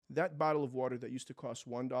That bottle of water that used to cost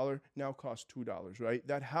 $1 now costs $2, right?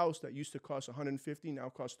 That house that used to cost 150 now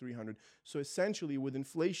costs 300. So essentially, with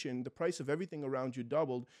inflation, the price of everything around you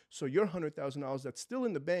doubled. So your $100,000 that's still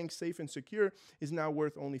in the bank, safe and secure, is now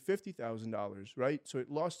worth only $50,000, right? So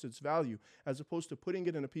it lost its value, as opposed to putting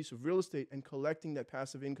it in a piece of real estate and collecting that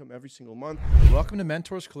passive income every single month. Welcome to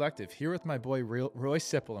Mentors Collective, here with my boy Roy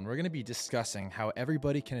Sipel, and we're going to be discussing how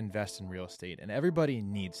everybody can invest in real estate, and everybody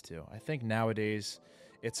needs to. I think nowadays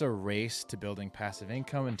it's a race to building passive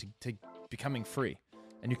income and to becoming free,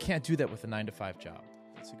 and you can't do that with a 9-to-5 job.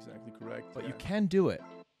 That's exactly correct. But you can do it.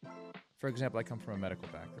 For example, I come from a medical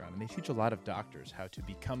background, and they teach a lot of doctors how to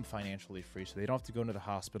become financially free so they don't have to go into the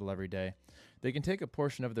hospital every day. They can take a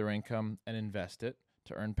portion of their income and invest it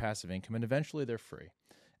to earn passive income, and eventually they're free.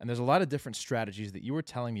 And there's a lot of different strategies that you were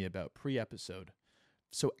telling me about pre-episode.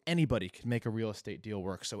 So anybody can make a real estate deal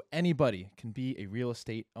work. So anybody can be a real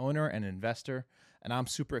estate owner and investor. And I'm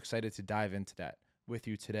super excited to dive into that with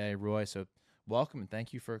you today, Roy. So welcome, and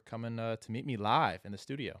thank you for coming to meet me live in the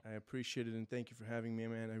studio. I appreciate it, and thank you for having me,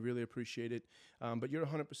 man. I really appreciate it. But you're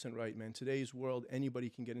 100% right, man. Today's world,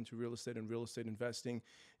 anybody can get into real estate and real estate investing.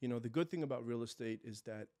 You know, the good thing about real estate is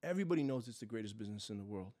that everybody knows it's the greatest business in the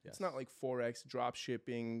world. Yes. It's not like Forex, drop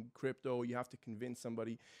shipping, crypto. You have to convince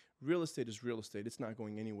somebody. Real estate is real estate. It's not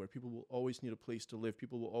going anywhere. People will always need a place to live.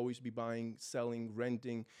 People will always be buying, selling,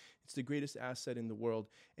 renting. It's the greatest asset in the world.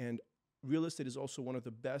 And real estate is also one of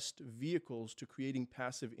the best vehicles to creating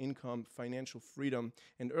passive income, financial freedom,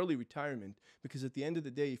 and early retirement. Because at the end of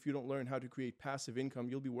the day, if you don't learn how to create passive income,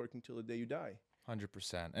 you'll be working till the day you die.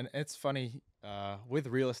 100%. And it's funny, with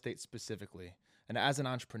real estate specifically, and as an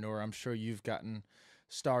entrepreneur, I'm sure you've gotten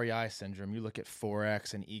starry eye syndrome. You look at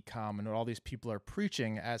Forex and e-com, and all these people are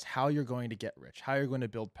preaching as how you're going to get rich, how you're going to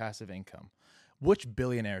build passive income. Which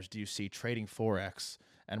billionaires do you see trading Forex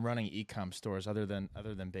and running e-com stores other than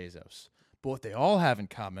Bezos? But what they all have in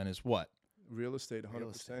common is what? Real estate, 100%. Real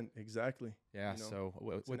estate. Exactly. Yeah, You know,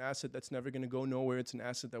 so it's an asset that's never going to go nowhere. It's an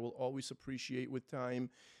asset that will always appreciate with time.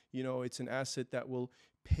 You know, it's an asset that will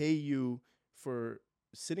pay you for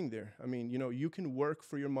sitting there. I mean, you know, you can work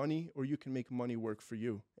for your money, or you can make money work for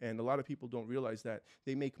you. And a lot of people don't realize that.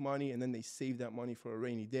 They make money and then they save that money for a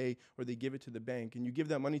rainy day, or they give it to the bank. And you give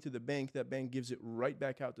that money to the bank, that bank gives it right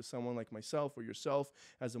back out to someone like myself or yourself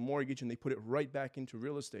as a mortgage, and they put it right back into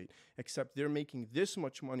real estate. Except they're making this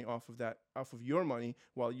much money off of that, off of your money,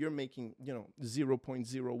 while you're making, you know,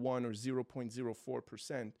 0.01 or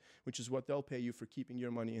 0.04%, which is what they'll pay you for keeping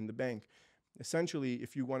your money in the bank. Essentially,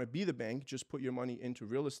 if you want to be the bank, just put your money into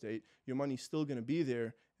real estate. Your money's still going to be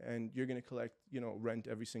there, and you're going to collect, you know, rent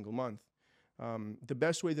every single month. The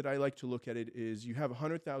best way that I like to look at it is you have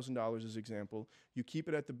 $100,000 as example. You keep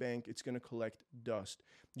it at the bank, it's going to collect dust.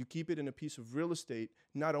 You keep it in a piece of real estate,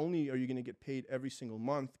 not only are you going to get paid every single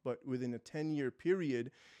month, but within a 10-year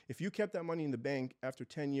period, if you kept that money in the bank after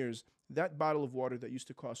 10 years, that bottle of water that used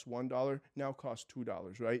to cost $1 now costs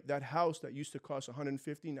 $2, right? That house that used to cost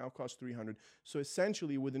 150 now costs 300. So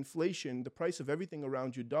essentially, with inflation, the price of everything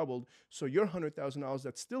around you doubled. So your $100,000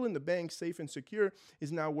 that's still in the bank, safe and secure,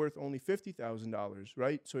 is now worth only $50,000,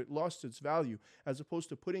 right? So it lost its value, as opposed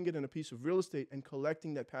to putting it in a piece of real estate and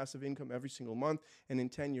collecting that passive income every single month. And in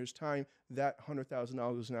 10 years' time, that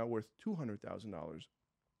 $100,000 is now worth $200,000.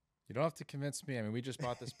 you don't have to convince me. I mean, we just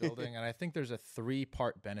bought this building, and I think there's a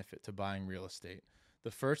 3-part benefit to buying real estate.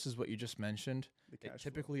 The first is what you just mentioned.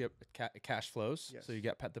 Typically, cash flows. Yes. So you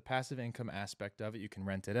get the passive income aspect of it. You can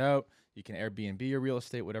rent it out. You can Airbnb your real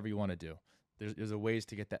estate, whatever you want to do. There's a ways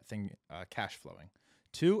to get that thing cash flowing.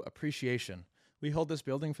 2, appreciation. We hold this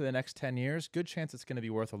building for the next 10 years. Good chance it's going to be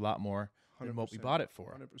worth a lot more than what we bought it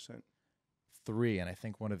for. 100%. 3, and I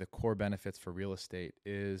think one of the core benefits for real estate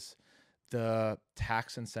is the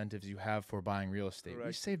tax incentives you have for buying real estate. Correct.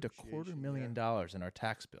 We saved $250,000 in our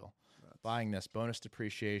tax bill buying this. Bonus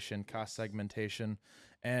depreciation, cost segmentation,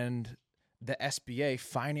 and the SBA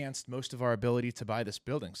financed most of our ability to buy this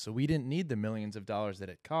building. So we didn't need the millions of dollars that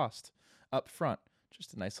it cost up front,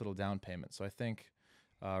 just a nice little down payment. So I think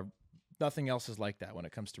nothing else is like that when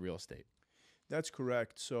it comes to real estate. That's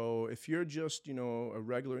correct. So if you're just, you know, a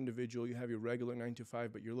regular individual, you have your regular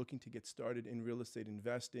 9-to-5, but you're looking to get started in real estate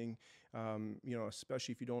investing, you know,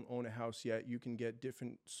 especially if you don't own a house yet, you can get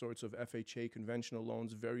different sorts of FHA conventional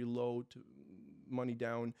loans, very low to money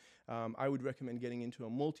down. I would recommend getting into a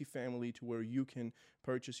multifamily to where you can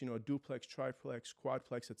purchase, a duplex, triplex,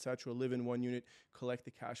 quadplex, etc., live in one unit, collect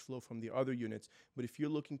the cash flow from the other units. But if you're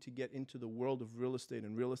looking to get into the world of real estate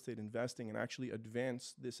and real estate investing and actually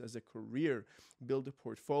advance this as a career, build a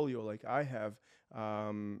portfolio like I have,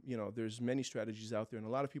 there's many strategies out there. And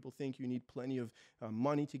a lot of people think you need plenty of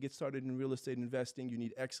money to get started in real estate investing. You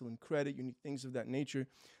need excellent credit. You need things of that nature.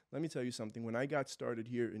 Let me tell you something. When I got started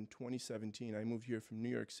here in 2017, I moved here from New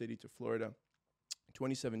York City to Florida.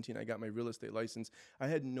 2017, I got my real estate license. I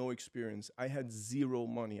had no experience. I had zero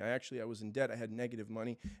money. I was in debt. I had negative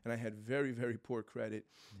money, and I had very, very poor credit.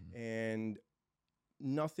 And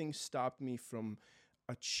nothing stopped me from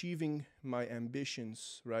achieving my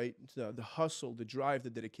ambitions, right? The hustle, the drive, the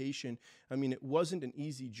dedication. I mean, it wasn't an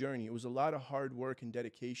easy journey. It was a lot of hard work and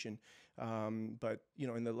dedication. But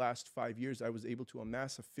in the last 5 years, I was able to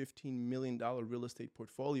amass a $15 million real estate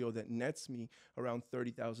portfolio that nets me around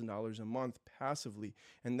 $30,000 a month passively.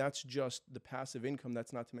 And that's just the passive income.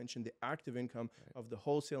 That's not to mention the active income of the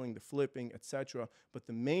wholesaling, the flipping, etc. But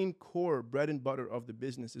the main core bread and butter of the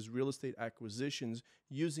business is real estate acquisitions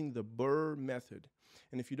using the BRRRR method.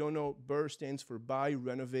 And if you don't know, BRRRR stands for buy,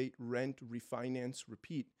 renovate, rent, refinance,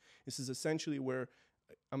 repeat. This is essentially where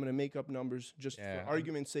I'm going to make up numbers just for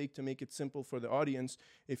argument's sake to make it simple for the audience.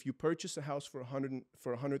 If you purchase a house for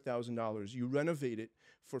 $100,000, you renovate it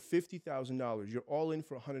for $50,000, you're all in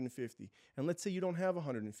for $150,000. And let's say you don't have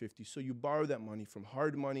 $150,000, so you borrow that money from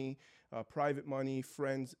hard money, private money,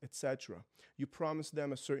 friends, etc. You promise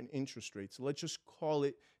them a certain interest rate. So let's just call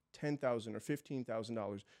it $10,000 or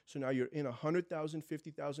 $15,000. So now you're in $100,000,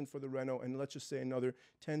 $50,000 for the reno, and let's just say another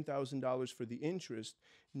 $10,000 for the interest.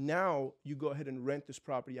 Now you go ahead and rent this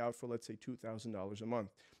property out for, let's say, $2,000 a month.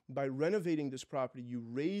 By renovating this property, you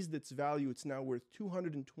raised its value. It's now worth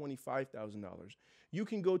 $225,000. You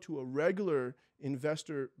can go to a regular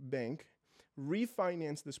investor bank,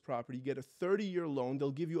 refinance this property, get a 30-year loan.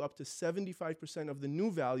 They'll give you up to 75% of the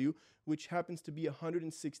new value, which happens to be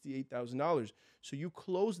 $168,000. So you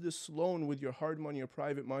close this loan with your hard money or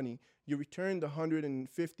private money, you return the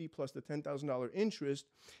 $150,000 plus the $10,000 interest,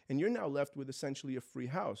 and you're now left with essentially a free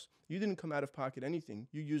house. You didn't come out of pocket anything.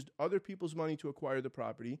 You used other people's money to acquire the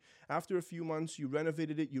property. After a few months, you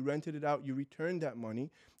renovated it, you rented it out, you returned that money.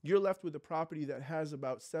 You're left with a property that has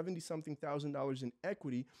about $70-something thousand in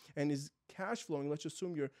equity and is cash flowing. Let's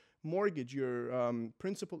assume your mortgage, your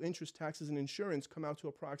principal, interest, taxes, and insurance come out to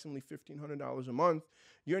approximately $1,500 a month.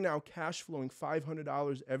 You're now cash flowing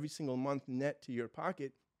 $500 every single month net to your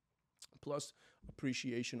pocket, plus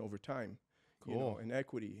appreciation over time. Cool. And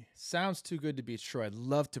equity. Sounds too good to be true. I'd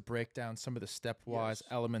love to break down some of the stepwise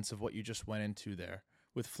elements of what you just went into there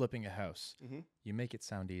with flipping a house. You make it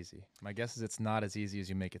sound easy. My guess is it's not as easy as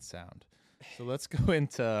you make it sound. So let's go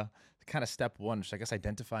into kind of step one, which I guess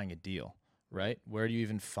identifying a deal, right? Where do you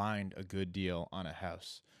even find a good deal on a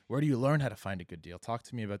house? Where do you learn how to find a good deal? Talk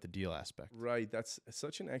to me about the deal aspect. Right. That's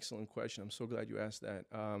such an excellent question. I'm so glad you asked that.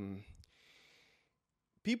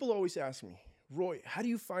 People always ask me, Roy, how do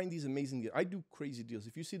you find these amazing deals? I do crazy deals.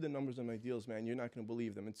 If you see the numbers on my deals, man, you're not going to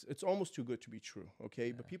believe them. It's almost too good to be true, okay?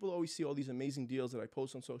 Yeah. But people always see all these amazing deals that I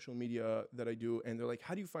post on social media that I do, and they're like,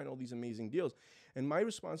 how do you find all these amazing deals? And my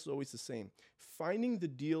response is always the same. Finding the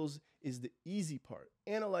deals is the easy part.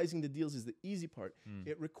 Analyzing the deals is the easy part.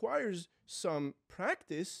 It requires some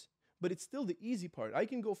practice, but it's still the easy part. I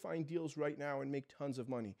can go find deals right now and make tons of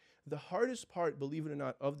money. The hardest part, believe it or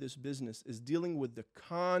not, of this business is dealing with the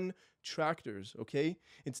contractors, okay?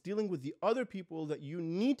 It's dealing with the other people that you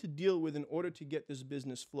need to deal with in order to get this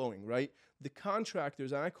business flowing, right? The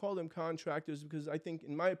contractors, and I call them contractors because I think,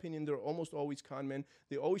 in my opinion, they're almost always con men.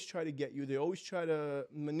 They always try to get you. They always try to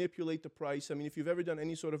manipulate the price. I mean, if you've ever done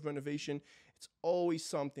any sort of renovation, it's always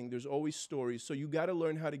something. There's always stories. So you got to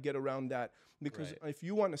learn how to get around that. Because if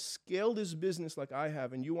you want to scale this business like I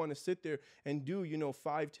have, and you want to sit there and do,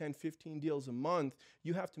 5, 10, 15 deals a month,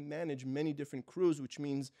 you have to manage many different crews, which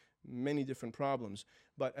means many different problems.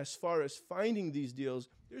 But as far as finding these deals,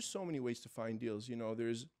 there's so many ways to find deals.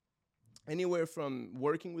 There's anywhere from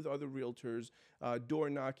working with other realtors,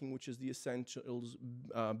 door knocking, which is the essentials,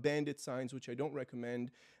 bandit signs, which I don't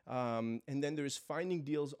recommend. And then there's finding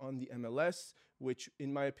deals on the MLS, which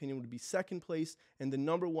in my opinion would be second place. And the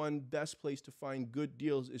number one best place to find good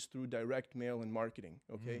deals is through direct mail and marketing,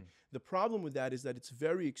 okay? The problem with that is that it's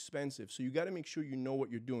very expensive. So you got to make sure you know what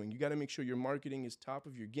you're doing. You got to make sure your marketing is top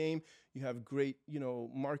of your game. You have great,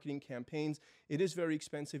 marketing campaigns. It is very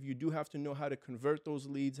expensive. You do have to know how to convert those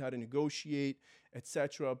leads, how to negotiate,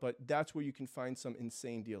 etc. But that's where you can find some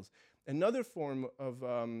insane deals. Another form of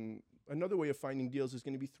another way of finding deals is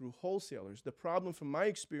going to be through wholesalers. The problem from my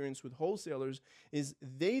experience with wholesalers is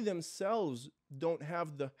they themselves don't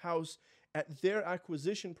have the house at their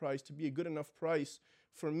acquisition price to be a good enough price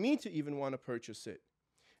for me to even want to purchase it.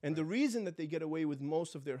 And the reason that they get away with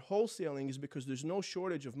most of their wholesaling is because there's no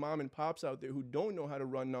shortage of mom and pops out there who don't know how to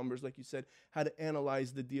run numbers, like you said, how to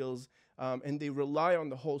analyze the deals, and they rely on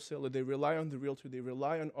the wholesaler, they rely on the realtor, they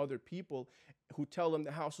rely on other people who tell them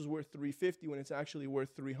the house is worth $350 when it's actually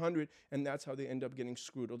worth $300, and that's how they end up getting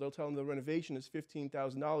screwed. Or they'll tell them the renovation is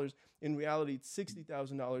 $15,000, in reality it's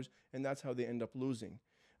 $60,000, and that's how they end up losing.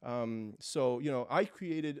 So, I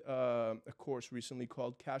created a course recently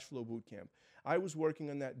called Cash Flow Bootcamp. I was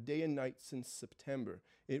working on that day and night since September.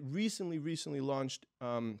 It recently launched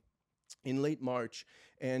in late March,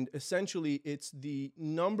 and essentially it's the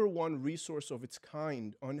 #1 resource of its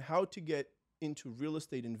kind on how to get into real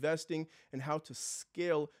estate investing and how to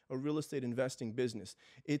scale a real estate investing business.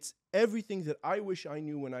 It's everything that I wish I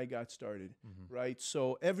knew when I got started, right?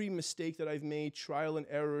 So every mistake that I've made, trial and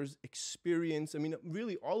errors, experience, I mean,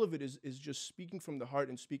 really all of it is just speaking from the heart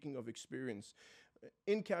and speaking of experience.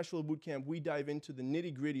 In Cashflow Bootcamp, we dive into the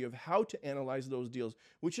nitty-gritty of how to analyze those deals,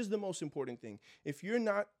 which is the most important thing. If you're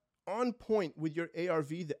not on point with your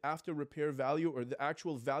ARV, the after repair value, or the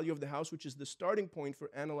actual value of the house, which is the starting point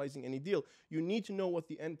for analyzing any deal, you need to know what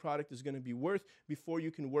the end product is going to be worth before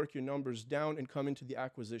you can work your numbers down and come into the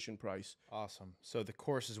acquisition price. Awesome. So the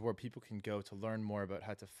course is where people can go to learn more about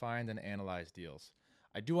how to find and analyze deals.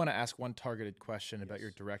 I do want to ask one targeted question about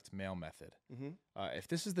your direct mail method. If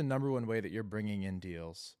this is the #1 way that you're bringing in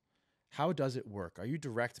deals, how does it work? Are you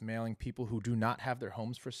direct mailing people who do not have their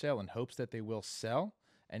homes for sale in hopes that they will sell,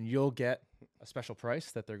 and you'll get a special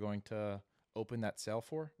price that they're going to open that sale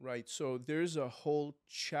for? Right. So there's a whole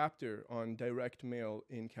chapter on direct mail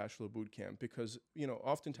in Cashflow Bootcamp because,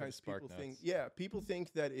 oftentimes people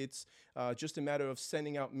think that it's just a matter of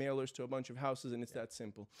sending out mailers to a bunch of houses and it's that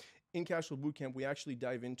simple. In Cashflow Bootcamp, we actually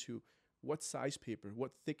dive into what size paper,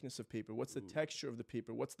 what thickness of paper, what's the texture of the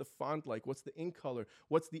paper, what's the font like, what's the ink color,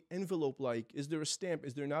 what's the envelope like, is there a stamp,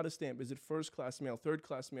 is there not a stamp, is it first class mail, third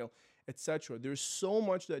class mail, etc. There's so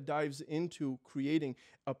much that dives into creating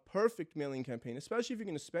a perfect mailing campaign, especially if you're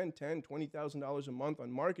going to spend $10,000, $20,000 a month on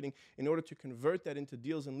marketing. In order to convert that into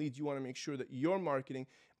deals and leads, you want to make sure that your marketing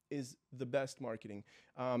is the best marketing.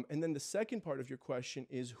 And then the second part of your question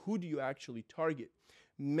is, who do you actually target?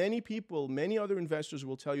 Many people, many other investors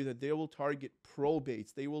will tell you that they will target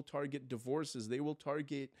probates, they will target divorces, they will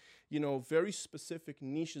target, very specific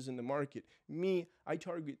niches in the market. Me, I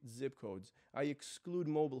target zip codes. I exclude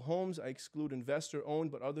mobile homes, I exclude investor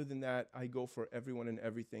owned, but other than that, I go for everyone and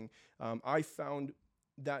everything. I found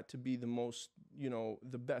that to be the most,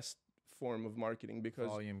 the best form of marketing because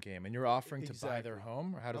volume game. And you're offering to buy their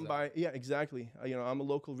home, or how does that? Yeah, exactly. I'm a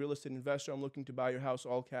local real estate investor. I'm looking to buy your house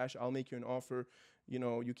all cash. I'll make you an offer.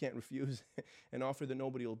 You can't refuse an offer that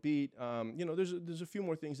nobody will beat. There's a few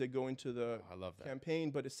more things that go into the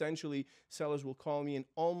campaign, but essentially sellers will call me, and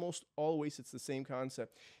almost always it's the same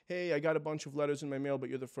concept. Hey, I got a bunch of letters in my mail, but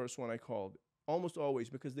you're the first one I called. Almost always,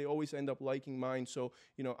 because they always end up liking mine. So,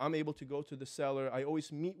 I'm able to go to the seller. I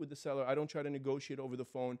always meet with the seller. I don't try to negotiate over the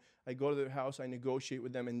phone. I go to their house, I negotiate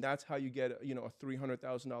with them, and that's how you get, a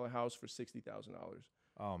 $300,000 house for $60,000.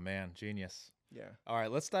 Oh man, genius. Yeah. All right,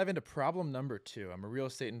 let's dive into problem #2. I'm a real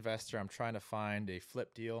estate investor. I'm trying to find a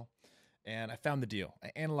flip deal, and I found the deal.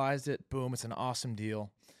 I analyzed it. Boom, it's an awesome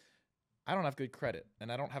deal. I don't have good credit, and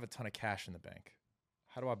I don't have a ton of cash in the bank.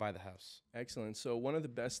 How do I buy the house? Excellent. So one of the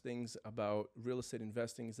best things about real estate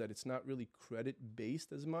investing is that it's not really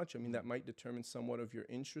credit-based as much. I mean, that might determine somewhat of your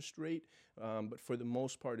interest rate, but for the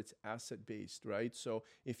most part, it's asset-based, right? So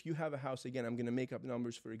if you have a house, again, I'm going to make up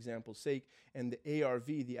numbers for example's sake, and the ARV,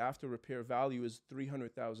 the after repair value is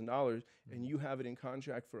 $300,000, and you have it in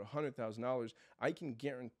contract for $100,000, I can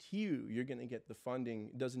guarantee you're going to get the funding.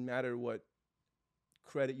 It doesn't matter what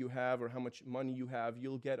credit you have or how much money you have,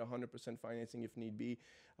 you'll get 100% financing if need be.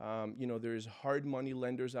 There's hard money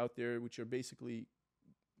lenders out there, which are basically...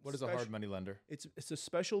 What is a hard money lender? It's a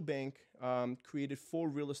special bank created for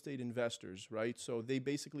real estate investors, right? So they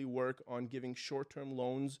basically work on giving short-term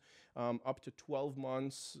loans up to 12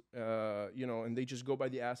 months, and they just go by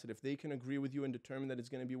the asset. If they can agree with you and determine that it's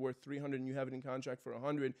going to be worth $300 and you have it in contract for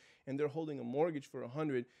 $100 and they're holding a mortgage for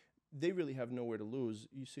 $100, they really have nowhere to lose.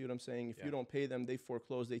 You see what I'm saying? If you don't pay them, they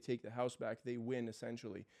foreclose, they take the house back, they win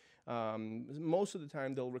essentially. Most of the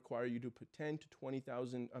time, they'll require you to put 10 to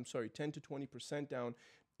 20% down.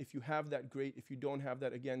 If you have that, great. If you don't have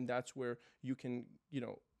that, again, that's where you can, use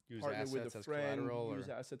partner with a friend, use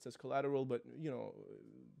assets as collateral, but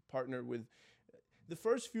partner with. The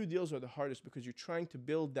first few deals are the hardest because you're trying to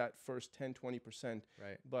build that first 10, 20%.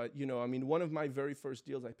 Right. But, I mean, one of my very first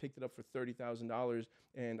deals, I picked it up for $30,000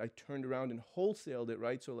 and I turned around and wholesaled it,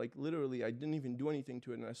 right? So, like, literally, I didn't even do anything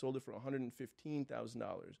to it and I sold it for $115,000.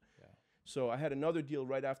 Yeah. So I had another deal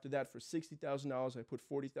right after that for $60,000. I put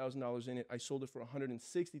 $40,000 in it. I sold it for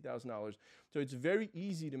 $160,000. So it's very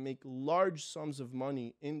easy to make large sums of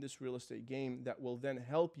money in this real estate game that will then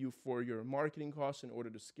help you for your marketing costs in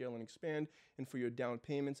order to scale and expand, and for your down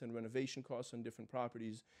payments and renovation costs on different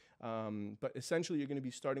properties. But essentially, you're going to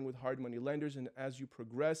be starting with hard money lenders, and as you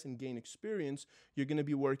progress and gain experience, you're going to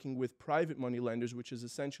be working with private money lenders, which is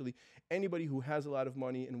essentially anybody who has a lot of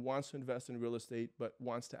money and wants to invest in real estate but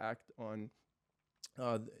wants to act on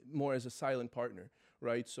more as a silent partner,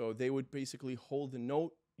 right? So they would basically hold the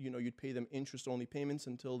note. You'd pay them interest-only payments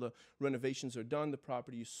until the renovations are done, the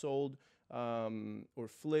property is sold, or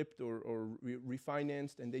flipped or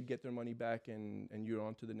refinanced, and they'd get their money back, and you're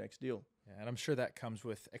on to the next deal. Yeah, and I'm sure that comes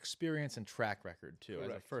with experience and track record too.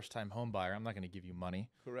 Correct. As a first-time home buyer, I'm not going to give you money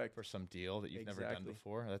Correct. for some deal that you've never done Exactly.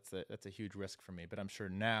 before. That's a huge risk for me. But I'm sure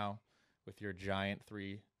now, with your giant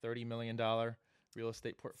 $30 million real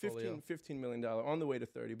estate portfolio, $15 million, on the way to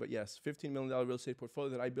 30, but yes, $15 million real estate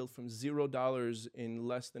portfolio that I built from $0 in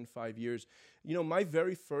less than 5 years. My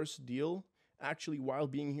very first deal, actually, while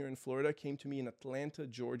being here in Florida, came to me in Atlanta,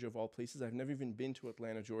 Georgia, of all places. I've never even been to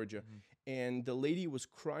Atlanta, Georgia. Mm-hmm. And the lady was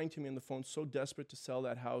crying to me on the phone, so desperate to sell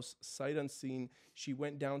that house, sight unseen. She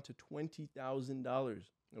went down to $20,000,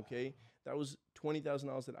 okay? Wow. That was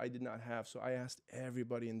 $20,000 that I did not have. So I asked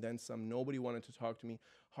everybody and then some. Nobody wanted to talk to me.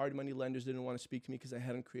 Hard money lenders didn't want to speak to me because I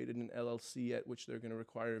hadn't created an LLC yet, which they're going to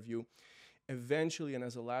require of you. Eventually, and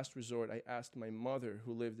as a last resort, I asked my mother,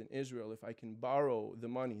 who lived in Israel, if I can borrow the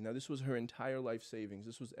money. Now, this was her entire life savings.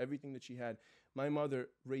 This was everything that she had. My mother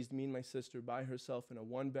raised me and my sister by herself in a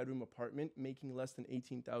one-bedroom apartment, making less than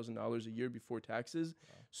 $18,000 a year before taxes.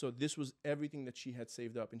 Wow. So this was everything that she had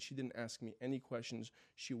saved up, and she didn't ask me any questions.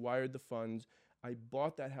 She wired the funds. I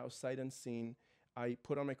bought that house sight unseen. I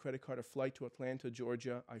put on my credit card a flight to Atlanta,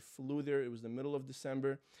 Georgia. I flew there. It was the middle of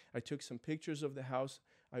December. I took some pictures of the house.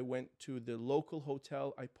 I went to the local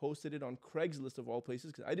hotel. I posted it on Craigslist, of all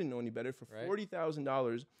places, because I didn't know any better, for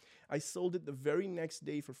 $40,000. I sold it the very next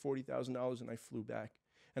day for $40,000, and I flew back.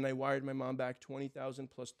 And I wired my mom back $20,000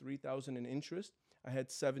 plus $3,000 in interest. I had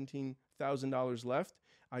 $17,000 left.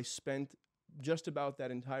 I spent just about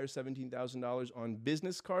that entire $17,000 on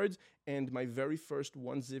business cards and my very first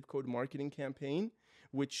one zip code marketing campaign,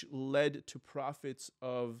 which led to profits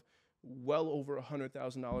of well over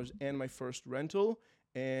 $100,000 and my first rental,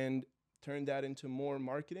 and turned that into more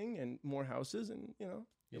marketing and more houses. And, you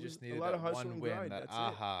it just was needed a lot that of hustle one and win, grind. that That's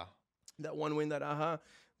aha. it. That one win, that aha.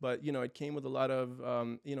 But, it came with a lot of,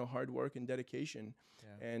 hard work and dedication.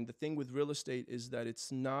 Yeah. And the thing with real estate is that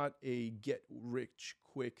it's not a get rich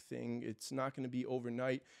quick thing. It's not going to be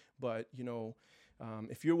overnight. But,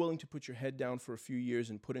 if you're willing to put your head down for a few years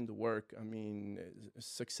and put in the work, I mean,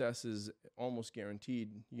 success is almost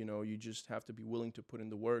guaranteed. You just have to be willing to put in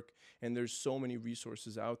the work. And there's so many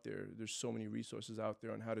resources out there. There's so many resources out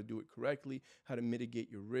there on how to do it correctly, how to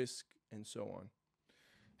mitigate your risk, and so on.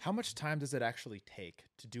 How much time does it actually take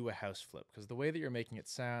to do a house flip? Because the way that you're making it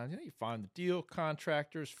sound, you find the deal,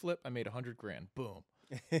 contractors, flip, I made $100,000, boom.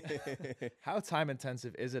 How time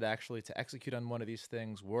intensive is it actually to execute on one of these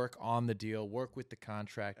things, work on the deal, work with the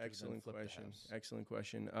contractors? Excellent flip question. The house? Excellent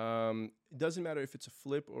question. It doesn't matter if it's a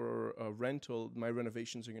flip or a rental. My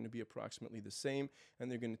renovations are going to be approximately the same, and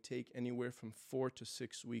they're going to take anywhere from 4 to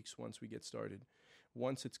 6 weeks once we get started.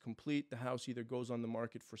 Once it's complete, the house either goes on the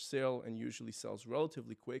market for sale and usually sells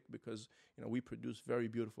relatively quick because we produce very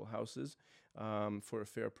beautiful houses for a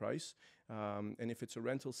fair price. And if it's a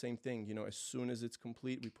rental, same thing. As soon as it's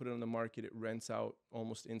complete, we put it on the market. It rents out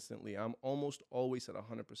almost instantly. I'm almost always at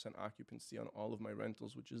 100% occupancy on all of my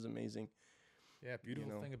rentals, which is amazing. Yeah,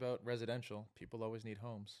 beautiful thing about residential. People always need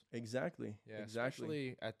homes. Exactly. Yeah, exactly.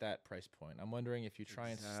 Especially at that price point. I'm wondering if you try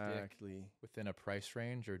and stick within a price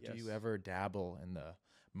range, or do you ever dabble in the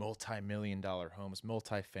multi-million-dollar homes,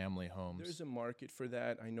 multi-family homes? There's a market for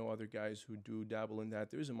that. I know other guys who do dabble in that.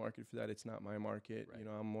 There's a market for that. It's not my market. Right.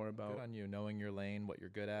 I'm more about... Good on you, knowing your lane, what you're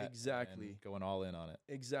good at. Exactly. And going all in on it.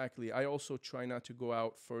 Exactly. I also try not to go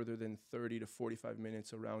out further than 30 to 45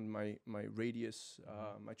 minutes around my radius.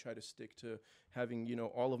 I try to stick to having,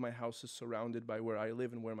 all of my houses surrounded by where I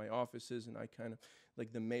live and where my office is, and I kind of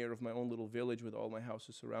like the mayor of my own little village with all my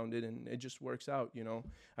houses surrounded, and it just works out.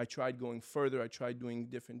 I tried going further. I tried doing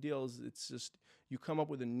different deals. It's just, you come up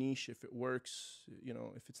with a niche. If it works,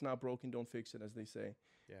 if it's not broken, don't fix it, as they say.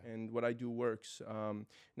 Yeah. and what I do works.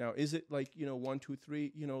 Now, is it like, 1, 2,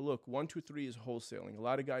 3? Look, 1, 2, 3 is wholesaling. A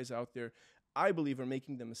lot of guys out there, I believe, are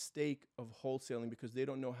making the mistake of wholesaling because they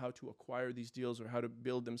don't know how to acquire these deals or how to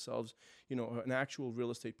build themselves, an actual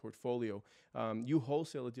real estate portfolio. You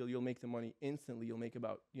wholesale a deal, you'll make the money instantly. You'll make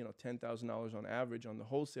about, $10,000 on average on the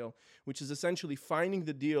wholesale, which is essentially finding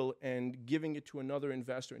the deal and giving it to another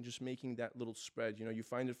investor and just making that little spread. You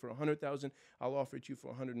find it for 100,000, I'll offer it to you for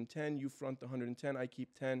 110. You front the 110, I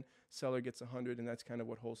keep 10, seller gets 100, and that's kind of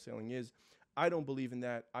what wholesaling is. I don't believe in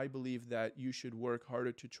that. I believe that you should work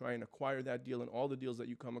harder to try and acquire that deal and all the deals that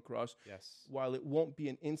you come across. Yes. While it won't be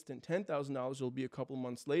an instant $10,000, it'll be a couple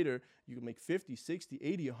months later. You can make 50, 60,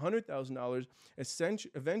 80, $100,000.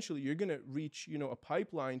 Eventually, you're going to reach, a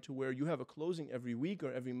pipeline to where you have a closing every week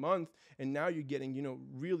or every month, and now you're getting,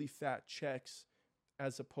 really fat checks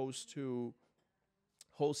as opposed to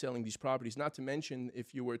wholesaling these properties. Not to mention,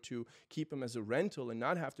 if you were to keep them as a rental and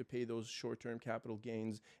not have to pay those short-term capital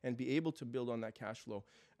gains and be able to build on that cash flow.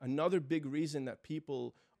 Another big reason that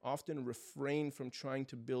people often refrain from trying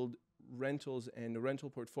to build rentals and a rental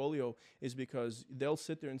portfolio is because they'll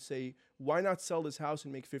sit there and say, why not sell this house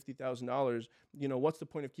and make $50,000? What's the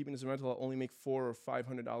point of keeping this rental? I'll only make $400 or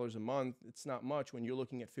 $500 a month. It's not much when you're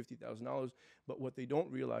looking at $50,000. But what they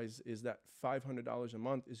don't realize is that $500 a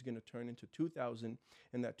month is going to turn into $2,000,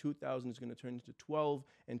 and that $2,000 is going to turn into 12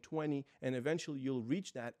 and 20, and eventually you'll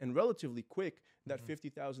reach that, and relatively quick, that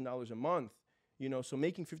 $50,000 a month. So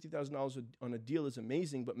making $50,000 on a deal is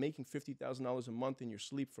amazing, but making $50,000 a month in your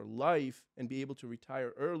sleep for life and be able to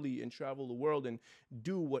retire early and travel the world and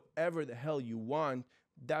do whatever the hell you want,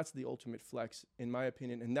 that's the ultimate flex, in my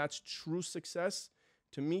opinion. And that's true success.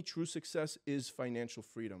 To me, true success is financial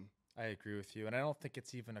freedom. I agree with you. And I don't think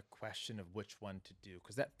it's even a question of which one to do,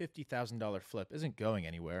 because that $50,000 flip isn't going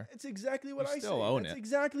anywhere. It's exactly what You I said. still own That's it.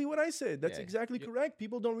 exactly what I said. That's Yeah, exactly correct.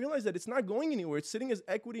 People don't realize that. It's not going anywhere. It's sitting as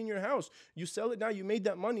equity in your house. You sell it now, you made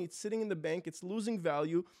that money. It's sitting in the bank. It's losing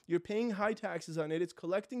value. You're paying high taxes on it. It's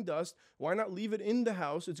collecting dust. Why not leave it in the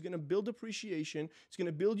house? It's going to build appreciation. It's going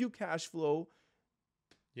to build you cash flow.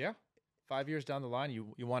 Yeah. 5 years down the line,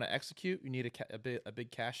 you want to execute, you need a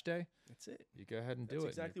big cash day. That's it. You go ahead and do That's it.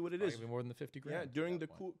 exactly what it is. Probably more than the 50 grand. Yeah, during the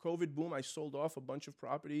COVID boom, I sold off a bunch of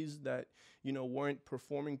properties that, weren't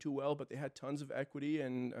performing too well, but they had tons of equity,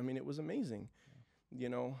 and I mean, it was amazing.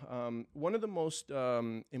 One of the most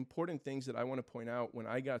important things that I want to point out, when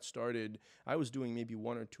I got started, I was doing maybe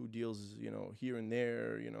 1 or 2 deals, here and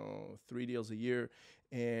there, 3 deals a year.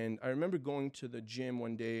 And I remember going to the gym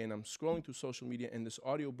one day, and I'm scrolling through social media, and this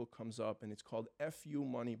audiobook comes up, and it's called FU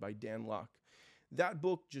Money by Dan Locke. That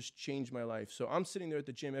book just changed my life. So I'm sitting there at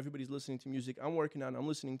the gym, everybody's listening to music, I'm working out, I'm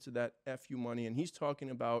listening to that FU Money, and he's talking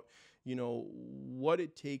about, what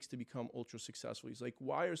it takes to become ultra successful. He's like,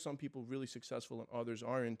 why are some people really successful and others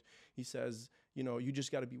aren't? He says, you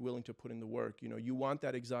just got to be willing to put in the work. You want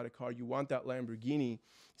that exotic car, you want that Lamborghini. He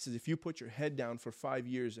says, if you put your head down for 5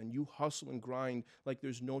 years and you hustle and grind like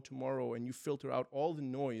there's no tomorrow, and you filter out all the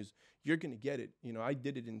noise, you're going to get it. I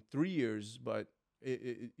did it in 3 years, but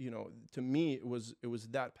to me, it was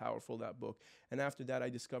that powerful, that book. And after that, I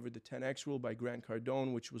discovered the 10X rule by Grant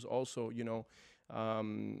Cardone, which was also,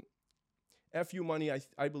 FU Money,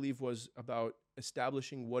 I believe, was about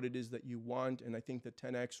establishing what it is that you want. And I think the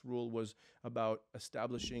 10X rule was about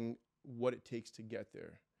establishing what it takes to get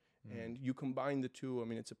there. And you combine the two, I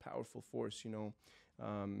mean, it's a powerful force,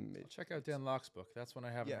 Check out Dan Locke's book. That's one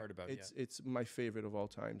I haven't heard about yet. It's my favorite of all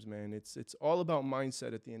times, man. It's all about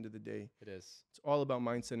mindset at the end of the day. It is. It's all about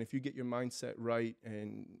mindset. And if you get your mindset right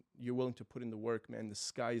and you're willing to put in the work, man, the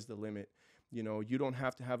sky is the limit. You don't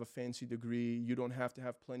have to have a fancy degree. You don't have to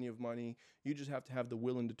have plenty of money. You just have to have the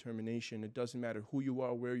will and determination. It doesn't matter who you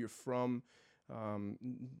are, where you're from.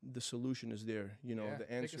 The solution is there.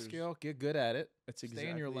 The answer. Take a skill, get good at it. That's Stay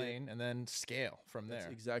in your lane, and then scale from there.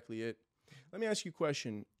 That's exactly it. Let me ask you a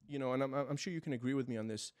question. And I'm sure you can agree with me on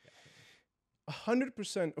this.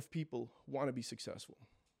 100% of people want to be successful.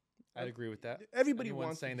 I'd agree with that. Everybody Anyone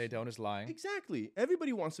wants saying they don't is lying. Exactly.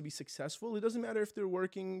 Everybody wants to be successful. It doesn't matter if they're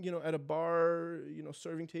working, at a bar,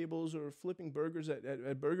 serving tables or flipping burgers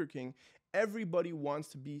at Burger King. Everybody wants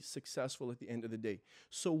to be successful at the end of the day.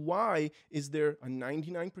 So why is there a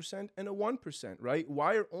 99% and a 1%, right?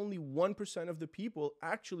 Why are only 1% of the people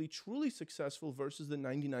actually truly successful versus the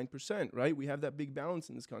 99%, right? We have that big balance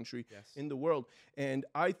in this country, in the world. And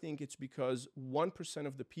I think it's because 1%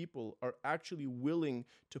 of the people are actually willing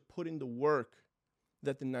to put in the work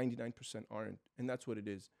that the 99% aren't. And that's what it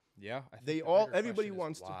is. Yeah. Everybody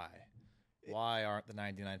wants why? Why aren't the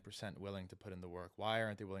 99% willing to put in the work? Why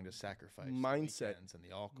aren't they willing to sacrifice mindset the weekends and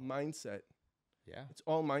the alcohol? Mindset. Yeah. It's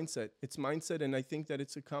all mindset. It's mindset, and I think that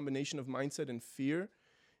it's a combination of mindset and fear.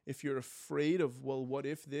 If you're afraid of, well, what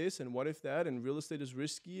if this and what if that, and real estate is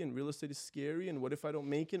risky and real estate is scary, and what if I don't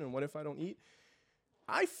make it and what if I don't eat?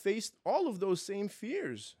 I faced all of those same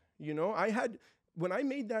fears. When I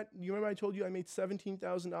made that, you remember I told you I made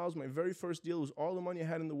 $17,000. My very first deal was all the money I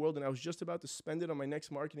had in the world, and I was just about to spend it on my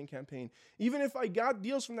next marketing campaign. Even if I got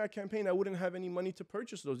deals from that campaign, I wouldn't have any money to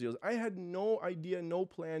purchase those deals. I had no idea, no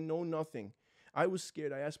plan, no nothing. I was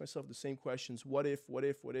scared. I asked myself the same questions. What if, what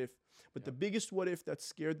if, what if? But the biggest what if that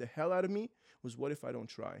scared the hell out of me was, what if I don't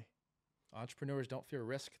try? Entrepreneurs don't fear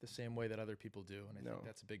risk the same way that other people do. And I think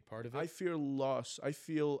that's a big part of it. I fear loss. I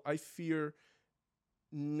fear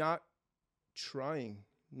not trying,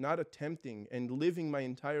 not attempting, and living my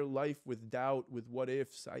entire life with doubt, with what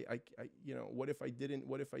ifs. What if I didn't?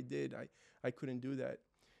 What if I did? I couldn't do that.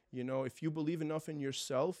 If you believe enough in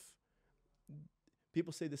yourself,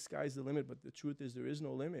 people say the sky's the limit, but the truth is there is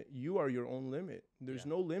no limit. You are your own limit. There's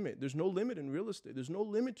no limit. There's no limit in real estate. There's no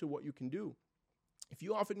limit to what you can do. If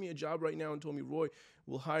you offered me a job right now and told me, Roy,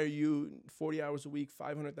 we'll hire you 40 hours a week,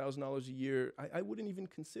 $500,000 a year, I wouldn't even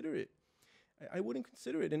consider it. I wouldn't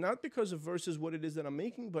consider it. And not because of versus what it is that I'm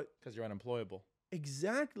making, but because you're unemployable.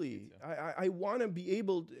 Exactly. I want to be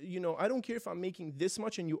able to, I don't care if I'm making this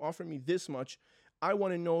much and you offer me this much. I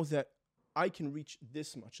want to know that I can reach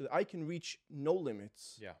this much, that I can reach no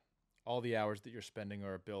limits. Yeah. All the hours that you're spending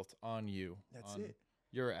are built on you. That's it.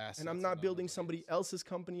 Your assets. And I'm not building somebody else's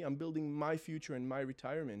company. I'm building my future and my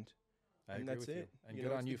retirement. I agree with you. And You good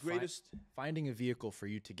know, on it's you. the greatest. Finding a vehicle for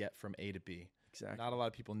you to get from A to B. Exactly. Not a lot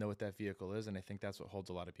of people know what that vehicle is, and I think that's what holds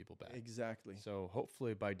a lot of people back. Exactly. So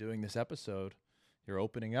hopefully by doing this episode, you're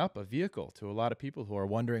opening up a vehicle to a lot of people who are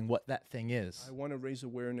wondering what that thing is. I want to raise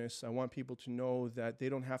awareness. I want people to know that they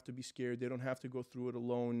don't have to be scared. They don't have to go through it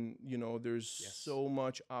alone. There's so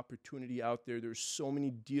much opportunity out there. There's so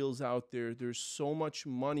many deals out there. There's so much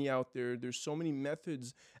money out there. There's so many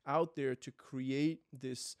methods out there to create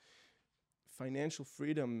this financial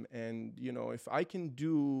freedom. And, if I can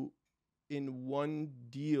do in one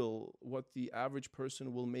deal what the average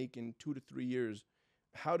person will make in 2 to 3 years,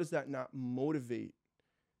 how does that not motivate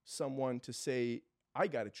someone to say, I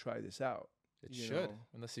got to try this out? It should,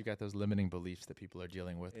 unless you've got those limiting beliefs that people are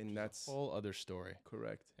dealing with. And that's a whole other story.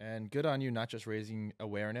 Correct. And good on you, not just raising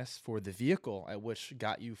awareness for the vehicle at which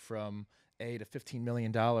got you from A to $15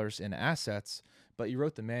 million in assets, but you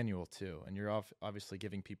wrote the manual too. And you're obviously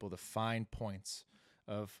giving people the fine points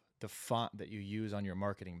of the font that you use on your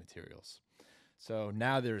marketing materials. So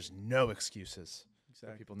now there's no excuses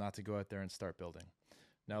for people not to go out there and start building.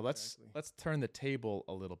 Now let's turn the table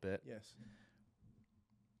a little bit. Yes.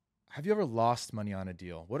 Have you ever lost money on a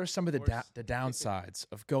deal? What are some of the downsides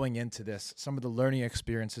of going into this? Some of the learning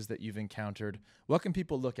experiences that you've encountered? What can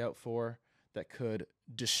people look out for that could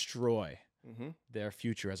destroy their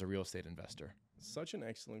future as a real estate investor? Such an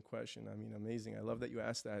excellent question. I mean, amazing. I love that you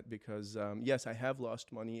asked that because, yes, I have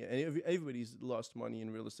lost money. Everybody's lost money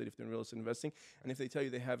in real estate if they're in real estate investing. And if they tell you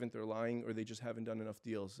they haven't, they're lying or they just haven't done enough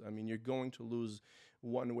deals. I mean, you're going to lose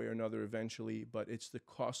one way or another eventually, but it's the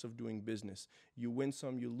cost of doing business. You win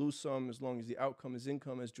some, you lose some, as long as the outcome is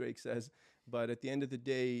income, as Drake says. But at the end of the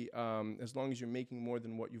day, as long as you're making more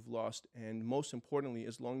than what you've lost, and most importantly,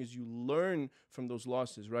 as long as you learn from those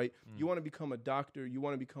losses, right? You want to become a doctor, you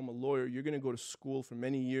want to become a lawyer, you're going to go to school for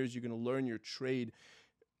many years, you're going to learn your trade.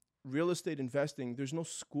 Real estate investing, there's no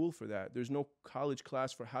school for that. There's no college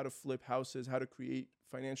class for how to flip houses, how to create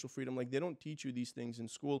financial freedom. Like, they don't teach you these things in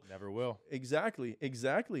school. Never will. Exactly.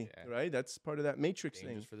 Yeah. Right? That's part of that matrix thing.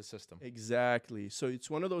 Dangerous for the system. Exactly. So it's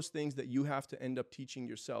one of those things that you have to end up teaching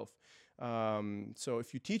yourself. So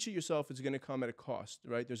if you teach it yourself, it's going to come at a cost,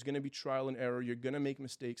 right? There's going to be trial and error. You're going to make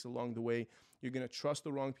mistakes along the way. You're going to trust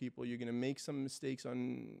the wrong people. You're going to make some mistakes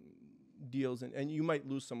on deals, and you might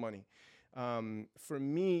lose some money. For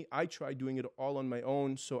me, I tried doing it all on my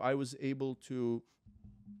own, so I was able to,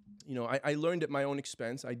 I learned at my own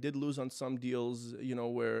expense. I did lose on some deals,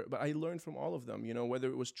 but I learned from all of them, whether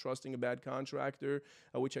it was trusting a bad contractor,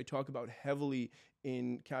 which I talk about heavily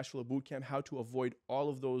in Cash Flow Bootcamp, how to avoid all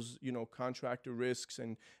of those, contractor risks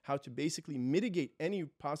and how to basically mitigate any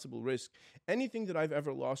possible risk. Anything that I've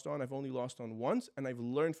ever lost on, I've only lost on once, and I've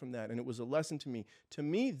learned from that, and it was a lesson to me. To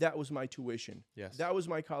me, that was my tuition. Yes. That was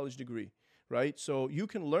my college degree, right? So you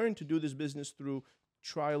can learn to do this business through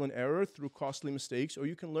trial and error, through costly mistakes, or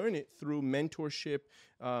you can learn it through mentorship,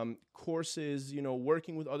 courses,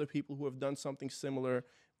 working with other people who have done something similar,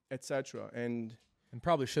 etc. And And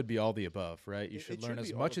probably should be all the above, right? You It should should learn as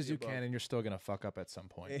be all much of as the you above. can, and you're still going to fuck up at some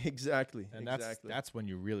point. Exactly. And Exactly. that's when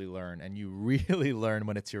you really learn, and you really learn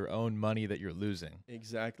when it's your own money that you're losing.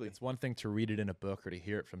 Exactly. It's one thing to read it in a book or to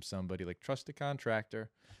hear it from somebody like trust a contractor,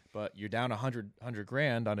 but you're down 100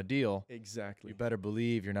 grand on a deal. Exactly. You better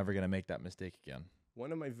believe you're never going to make that mistake again.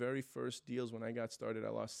 One of my very first deals when I got started, I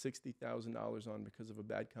lost $60,000 on because of a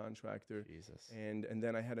bad contractor. Jesus. And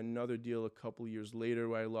then I had another deal a couple years later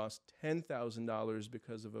where I lost $10,000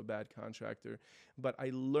 because of a bad contractor. But I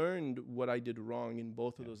learned what I did wrong in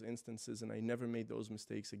both of those instances, and I never made those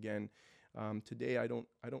mistakes again. Today, I don't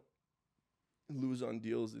lose on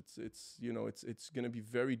deals. It's going to be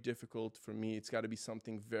very difficult for me. It's got to be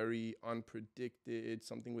something very unpredicted,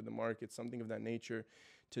 something with the market, something of that nature.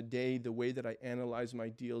 Today, the way that I analyze my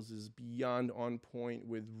deals is beyond on point,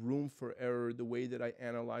 with room for error. The way that I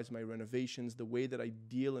analyze my renovations, the way that I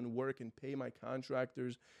deal and work and pay my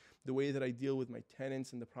contractors, the way that I deal with my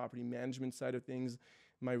tenants and the property management side of things,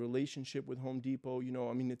 my relationship with Home Depot.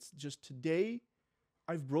 It's just today,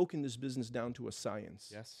 I've broken this business down to a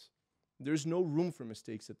science. Yes. There's no room for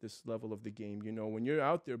mistakes at this level of the game. When you're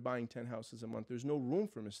out there buying 10 houses a month, there's no room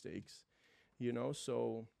for mistakes,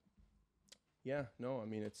 so yeah, no,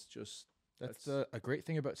 it's just, That's a great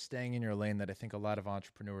thing about staying in your lane that I think a lot of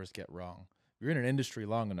entrepreneurs get wrong. You're in an industry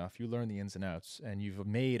long enough, you learn the ins and outs, and you've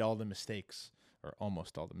made all the mistakes, or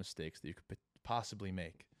almost all the mistakes that you could possibly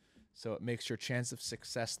make. So it makes your chance of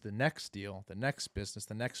success the next deal, the next business,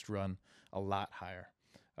 the next run a lot higher.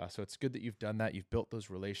 So it's good that you've done that. You've built those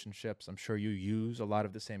relationships. I'm sure you use a lot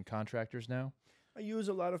of the same contractors now. I use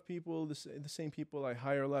a lot of people, the same people. I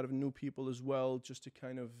hire a lot of new people as well, just to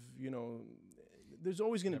kind of, there's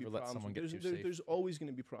always going to be Never let problems. someone get too safe. There's always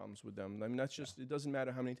going to be problems with them. That's just, it doesn't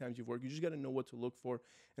matter how many times you've worked. You just got to know what to look for.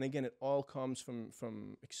 And again, it all comes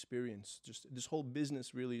from experience. Just this whole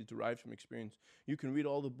business really derives from experience. You can read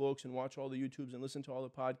all the books and watch all the YouTubes and listen to all the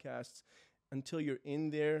podcasts. Until you're in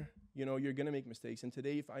there, you're going to make mistakes. And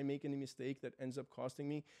today, if I make any mistake that ends up costing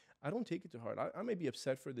me, I don't take it to heart. I may be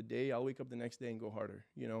upset for the day. I'll wake up the next day and go harder.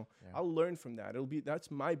 I'll learn from that.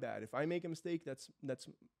 That's my bad. If I make a mistake, that's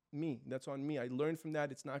me. That's on me. I learned from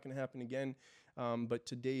that. It's not going to happen again. But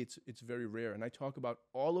today, it's very rare. And I talk about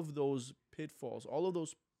all of those pitfalls, all of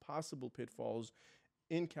those possible pitfalls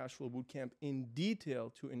in Cash Flow Bootcamp in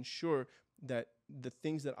detail to ensure that the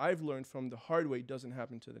things that I've learned from the hard way doesn't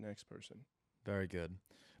happen to the next person. Very good.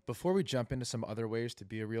 Before we jump into some other ways to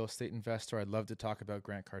be a real estate investor, I'd love to talk about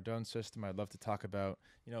Grant Cardone's system. I'd love to talk about,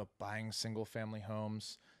 buying single family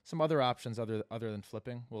homes, some other options other than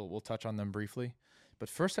flipping. We'll touch on them briefly. But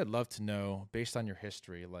first, I'd love to know, based on your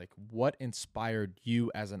history, like what inspired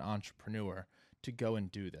you as an entrepreneur to go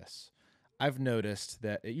and do this? I've noticed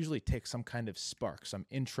that it usually takes some kind of spark, some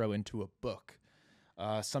intro into a book.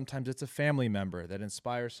 Sometimes it's a family member that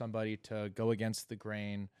inspires somebody to go against the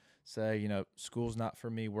grain, say, school's not for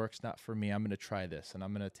me, work's not for me, I'm going to try this, and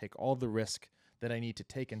I'm going to take all the risk that I need to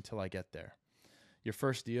take until I get there. Your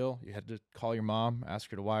first deal, you had to call your mom,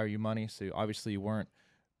 ask her to wire you money, so obviously you weren't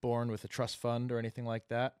born with a trust fund or anything like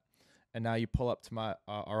that, and now you pull up to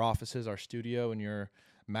our offices, our studio, in your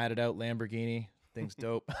matted out Lamborghini. Thing's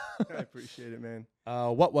dope. I appreciate it, man.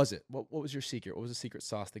 What was it? What was your secret? What was the secret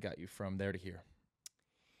sauce that got you from there to here?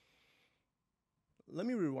 Let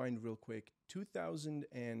me rewind real quick.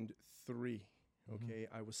 2003, okay?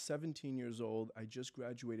 I was 17 years old. I just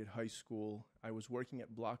graduated high school. I was working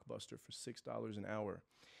at Blockbuster for $6 an hour.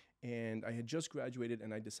 And I had just graduated,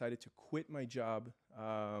 and I decided to quit my job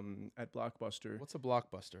at Blockbuster. What's a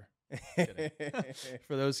Blockbuster?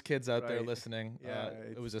 For those kids out there listening,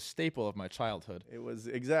 it was a staple of my childhood. It was,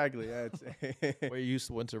 exactly. Yeah, where you used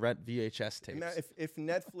to rent VHS tapes. If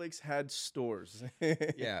Netflix had stores.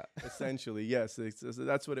 Yeah. Essentially, yes. So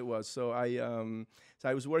that's what it was. So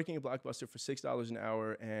I was working at Blockbuster for $6 an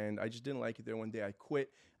hour, and I just didn't like it there. One day I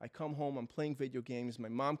quit. I come home, I'm playing video games. My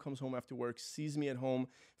mom comes home after work, sees me at home,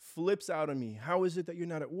 flips out on me. How is it that you're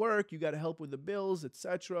not at work? You got to help with the bills,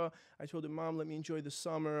 etc. I told her, Mom, let me enjoy the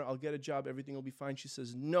summer. I'll get a job. Everything will be fine. She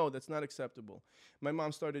says, no, that's not acceptable. My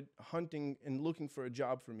mom started hunting and looking for a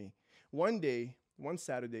job for me. One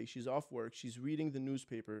Saturday, she's off work. She's reading the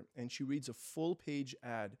newspaper, and she reads a full-page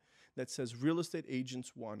ad that says real estate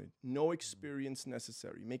agents wanted. No experience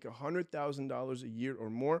necessary. Make $100,000 a year or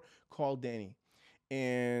more. Call Danny.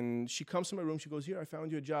 And she comes to my room. She goes, here, I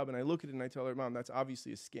found you a job. And I look at it and I tell her, Mom, that's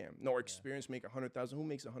obviously a scam. No experience, make $100,000. Who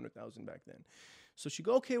makes $100,000 back then? So she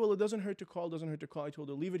go, okay, well, it doesn't hurt to call, I told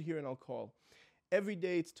her, leave it here and I'll call. Every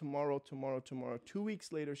day it's tomorrow, tomorrow, tomorrow. 2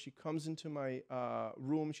 weeks later, she comes into my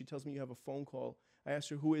room. She tells me, you have a phone call. I asked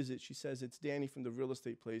her, who is it? She says, it's Danny from the real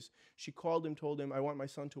estate place. She called him, told him, I want my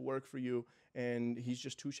son to work for you, and he's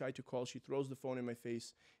just too shy to call. She throws the phone in my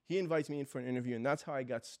face. He invites me in for an interview, and that's how I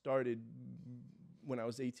got started when I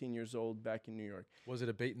was 18 years old back in New York. Was it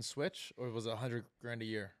a bait and switch, or was it $100,000 a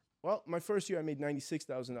year? Well, my first year I made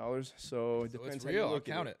 $96,000, so it depends it's how real. you look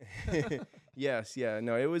Count at it. Yes, yeah,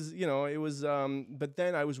 no, it was, but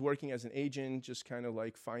then I was working as an agent, just kind of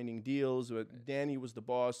like finding deals. But Danny was the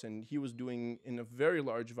boss, and he was doing in a very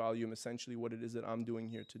large volume, essentially what it is that I'm doing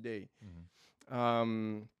here today.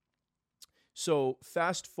 So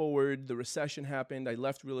fast forward, the recession happened. I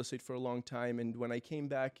left real estate for a long time, and when I came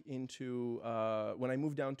back into, when I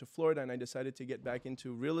moved down to Florida, and I decided to get back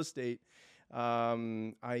into real estate.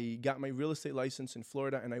 I got my real estate license in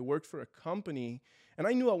Florida, and I worked for a company, and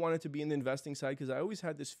I knew I wanted to be in the investing side because I always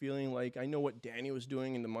had this feeling like I know what Danny was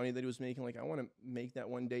doing and the money that he was making. Like, I want to make that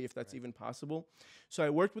one day if that's even possible. So I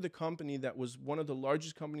worked with a company that was one of the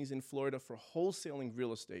largest companies in Florida for wholesaling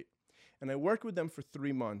real estate. And I worked with them for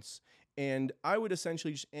 3 months, and I would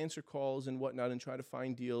essentially just answer calls and whatnot and try to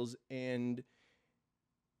find deals, and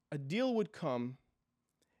a deal would come,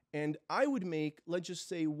 and I would make, let's just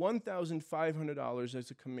say, $1,500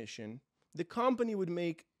 as a commission. The company would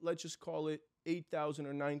make, let's just call it $8,000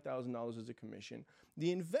 or $9,000 as a commission.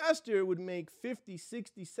 The investor would make $50,000,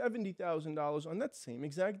 $60,000, $70,000 on that same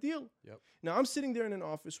exact deal. Yep. Now, I'm sitting there in an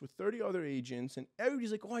office with 30 other agents, and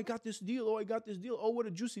everybody's like, oh, I got this deal. Oh, I got this deal. Oh, what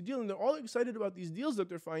a juicy deal. And they're all excited about these deals that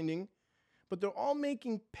they're finding, but they're all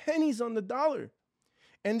making pennies on the dollar.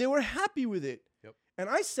 And they were happy with it. Yep. And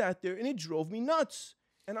I sat there, and it drove me nuts.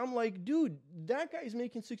 And I'm like, dude, that guy's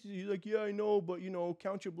making 60. He's like, yeah, I know, but,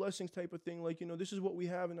 count your blessings type of thing. Like, this is what we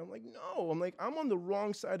have. And I'm like, no. I'm like, I'm on the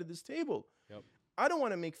wrong side of this table. Yep. I don't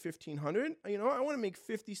want to make 1,500. I want to make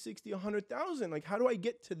 50, 60, 100,000. Like, how do I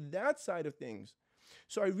get to that side of things?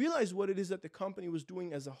 So I realized what it is that the company was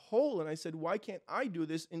doing as a whole. And I said, why can't I do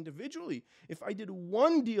this individually? If I did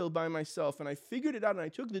one deal by myself and I figured it out and I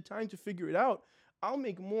took the time to figure it out, I'll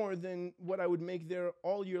make more than what I would make there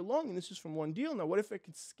all year long. And this is from one deal. Now, what if I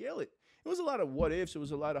could scale it? It was a lot of what ifs. It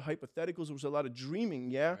was a lot of hypotheticals. It was a lot of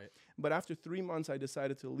dreaming, yeah? Right. But after 3 months, I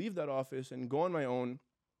decided to leave that office and go on my own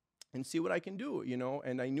and see what I can do,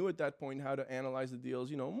 And I knew at that point how to analyze the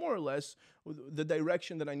deals, more or less the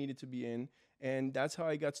direction that I needed to be in. And that's how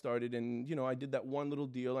I got started. And, I did that one little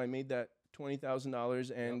deal. I made that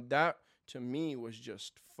 $20,000. And that, to me, was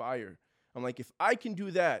just fire. I'm like, if I can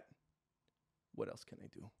do that, what else can I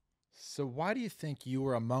do? So why do you think you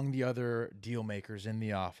were among the other deal makers in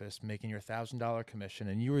the office making your $1,000 commission,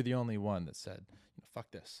 and you were the only one that said, fuck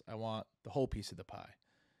this, I want the whole piece of the pie?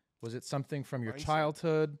 Was it something from your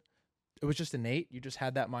childhood? It was just innate? You just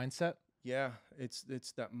had that mindset? Yeah, it's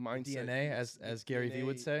that mindset. DNA, as Gary Vee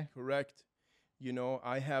would say? Correct.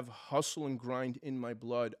 I have hustle and grind in my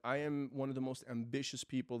blood. I am one of the most ambitious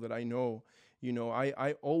people that I know.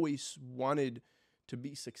 I always wanted to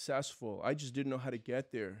be successful. I just didn't know how to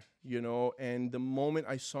get there, and the moment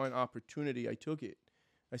I saw an opportunity, I took it.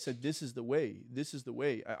 I said, this is the way. This is the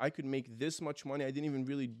way. I could make this much money. I didn't even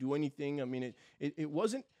really do anything. I mean, it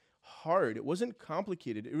wasn't hard. It wasn't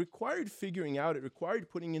complicated. It required figuring out. It required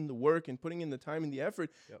putting in the work and putting in the time and the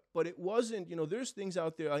effort. Yep. But it wasn't, there's things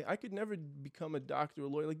out there. I could never become a doctor or a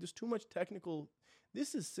lawyer. Like, there's too much technical.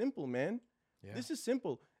 This is simple, man. Yeah. This is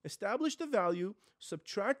simple. Establish the value,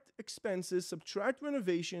 subtract expenses, subtract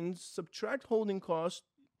renovations, subtract holding costs,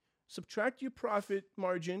 subtract your profit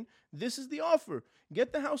margin. This is the offer.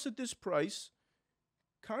 Get the house at this price,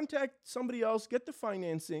 contact somebody else, get the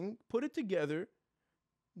financing, put it together,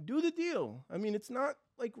 do the deal. I mean, it's not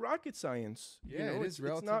like rocket science. Yeah, it is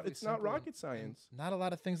relatively It's not rocket science. Not a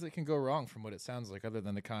lot of things that can go wrong from what it sounds like, other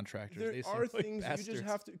than the contractors. There are things you just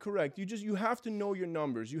have to correct. You have to know your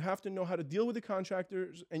numbers. You have to know how to deal with the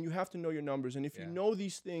contractors, and you have to know your numbers. And if you know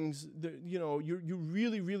these things, you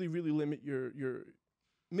really, really, really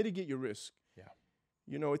mitigate your risk.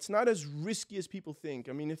 Yeah. It's not as risky as people think.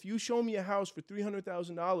 I mean, if you show me a house for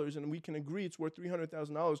 $300,000 and we can agree it's worth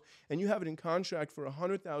 $300,000, and you have it in contract for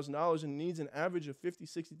 $100,000 and needs an average of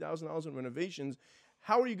 $50,000, $60,000 in renovations,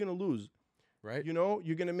 how are you going to lose? Right. You're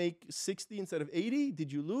going to make 60 instead of 80.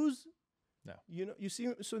 Did you lose? No. You see,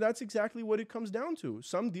 so that's exactly what it comes down to.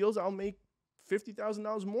 Some deals I'll make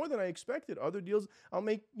 $50,000 more than I expected. Other deals I'll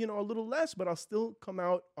make, a little less, but I'll still come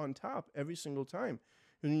out on top every single time.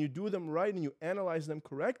 And when you do them right and you analyze them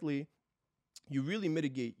correctly, you really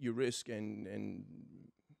mitigate your risk. And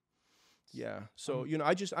Yeah. So,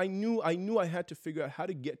 I knew I had to figure out how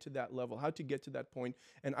to get to that level, how to get to that point,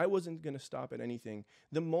 and I wasn't going to stop at anything.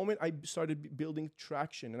 The moment I started building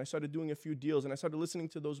traction and I started doing a few deals and I started listening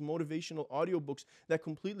to those motivational audiobooks that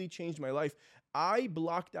completely changed my life, I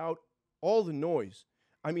blocked out all the noise.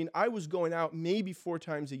 I mean, I was going out maybe 4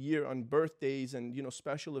 times a year on birthdays and,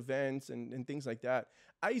 special events and things like that.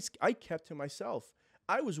 I kept to myself.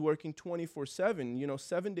 I was working 24/7,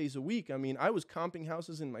 7 days a week. I mean, I was comping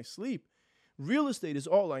houses in my sleep. Real estate is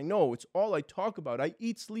all I know. It's all I talk about. I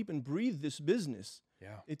eat, sleep, and breathe this business.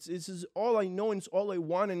 Yeah. This is all I know, and it's all I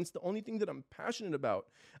want, and it's the only thing that I'm passionate about.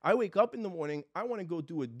 I wake up in the morning, I want to go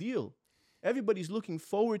do a deal. Everybody's looking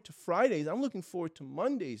forward to Fridays. I'm looking forward to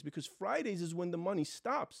Mondays because Fridays is when the money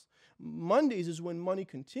stops. Mondays is when money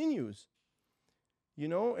continues.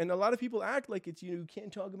 And a lot of people act like it's, you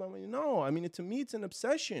can't talk about money. No, I mean, to me, it's an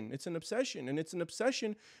obsession. It's an obsession. And it's an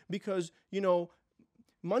obsession because,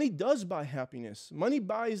 money does buy happiness. Money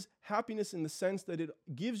buys happiness in the sense that it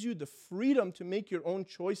gives you the freedom to make your own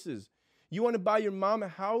choices. You want to buy your mom a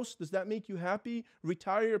house? Does that make you happy?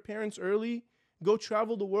 Retire your parents early? Go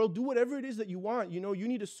travel the world? Do whatever it is that you want. You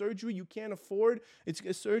need a surgery you can't afford. It's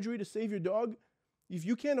a surgery to save your dog. If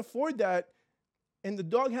you can't afford that and the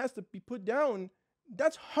dog has to be put down,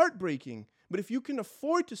 that's heartbreaking. But if you can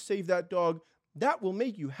afford to save that dog, that will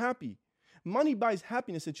make you happy. Money buys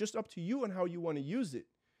happiness. It's just up to you and how you want to use it.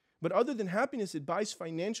 But other than happiness, it buys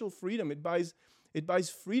financial freedom. It buys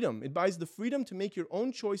freedom. It buys the freedom to make your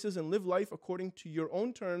own choices and live life according to your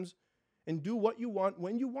own terms and do what you want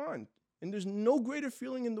when you want. And there's no greater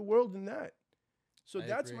feeling in the world than that. So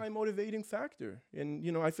that's agree. my motivating factor. And,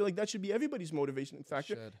 I feel like that should be everybody's motivating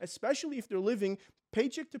factor, especially if they're living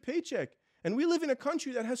paycheck to paycheck. And we live in a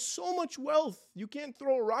country that has so much wealth. You can't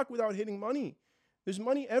throw a rock without hitting money. There's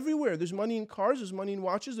money everywhere. There's money in cars. There's money in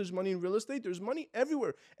watches. There's money in real estate. There's money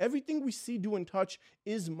everywhere. Everything we see, do, and touch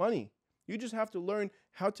is money. You just have to learn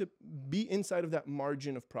how to be inside of that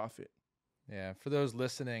margin of profit. Yeah. For those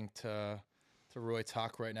listening to Roy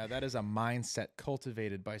talk right now, that is a mindset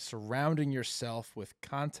cultivated by surrounding yourself with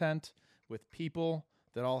content, with people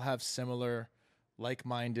that all have similar,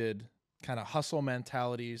 like-minded kind of hustle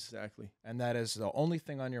mentalities. Exactly. And that is the only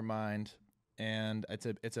thing on your mind. And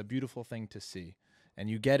it's a beautiful thing to see. And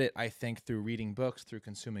you get it, I think, through reading books, through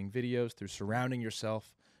consuming videos, through surrounding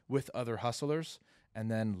yourself with other hustlers, and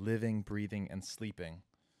then living, breathing, and sleeping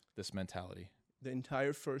this mentality. The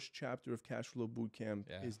entire first chapter of Cash Flow Bootcamp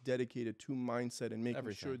is dedicated to mindset and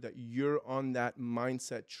making sure that you're on that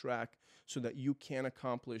mindset track so that you can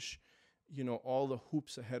accomplish, all the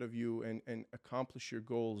hoops ahead of you and accomplish your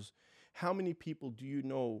goals. How many people do you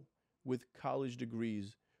know with college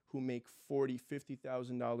degrees who make $40,000,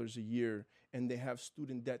 $50,000 a year and they have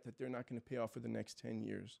student debt that they're not going to pay off for the next 10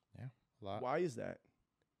 years? Yeah, a lot. Why is that?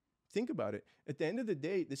 Think about it. At the end of the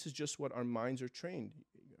day, this is just what our minds are trained.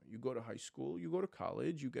 You go to high school, you go to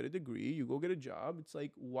college, you get a degree, you go get a job. It's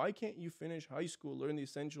like, why can't you finish high school, learn the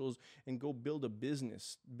essentials, and go build a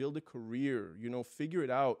business, build a career, figure it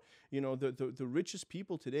out? The richest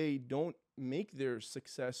people today don't make their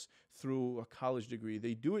success through a college degree.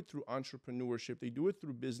 They do it through entrepreneurship. They do it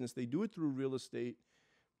through business. They do it through real estate.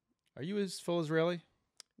 Are you full Israeli?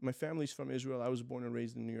 My family's from Israel. I was born and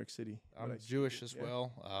raised in New York City. I'm Jewish as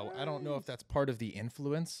well. I don't know if that's part of the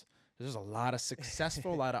influence. There's a lot of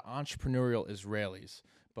successful, a lot of entrepreneurial Israelis,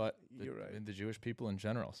 but You're right. the Jewish people in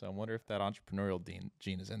general. So I wonder if that entrepreneurial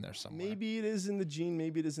gene is in there somewhere. Maybe it is in the gene.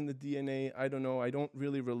 Maybe it is in the DNA. I don't know. I don't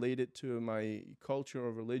really relate it to my culture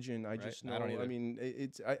or religion. I just know. I mean,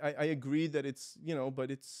 I agree that it's, but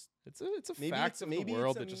it's a fact of the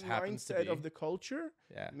world that just happens to be. Mindset of the culture.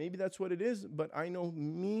 Yeah. Maybe that's what it is. But I know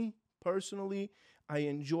me personally, I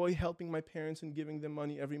enjoy helping my parents and giving them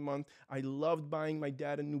money every month. I loved buying my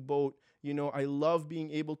dad a new boat. I love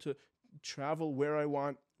being able to travel where I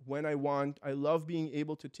want, when I want. I love being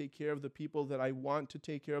able to take care of the people that I want to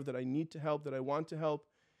take care of, that I need to help, that I want to help.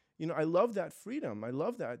 I love that freedom. I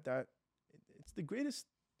love that it's the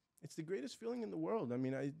greatest feeling in the world. I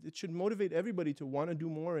mean, it should motivate everybody to want to do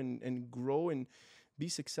more and grow and be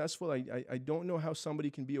successful. I don't know how somebody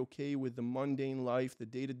can be okay with the mundane life, the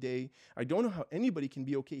day-to-day. I don't know how anybody can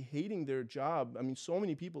be okay hating their job. I mean, so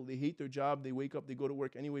many people, they hate their job. They wake up, they go to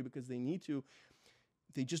work anyway because they need to.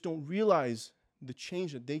 They just don't realize the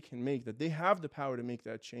change that they can make, that they have the power to make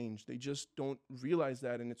that change. They just don't realize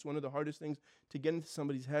that, and it's one of the hardest things to get into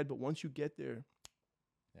somebody's head, but once you get there.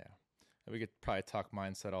 Yeah. We could probably talk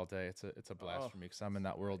mindset all day. It's a blast for me because I'm in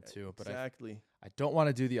that world too. But exactly. I don't want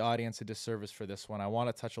to do the audience a disservice for this one. I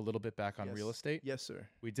want to touch a little bit back on real estate. Yes, sir.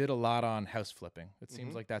 We did a lot on house flipping. It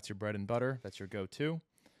seems like that's your bread and butter. That's your go-to.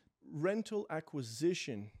 Rental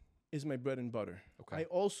acquisition is my bread and butter. Okay. I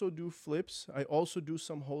also do flips. I also do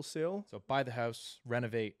some wholesale. So buy the house,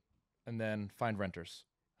 renovate, and then find renters.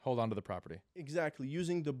 Hold on to the property. Exactly.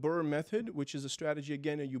 Using the BRRRR method, which is a strategy,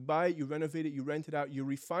 again, you buy it, you renovate it, you rent it out, you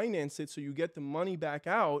refinance it so you get the money back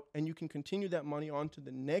out and you can continue that money on to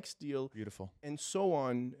the next deal. Beautiful. And so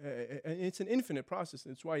on. And it's an infinite process.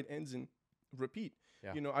 That's why it ends in repeat.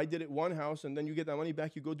 Yeah. You know, I did it one house and then you get that money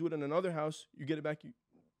back, you go do it on another house, you get it back,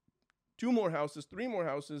 two more houses, three more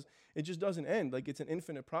houses. It just doesn't end. Like, it's an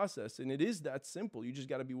infinite process, and it is that simple. You just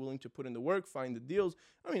got to be willing to put in the work, find the deals.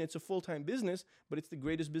 I mean, it's a full-time business, but it's the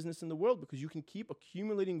greatest business in the world because you can keep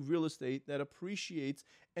accumulating real estate that appreciates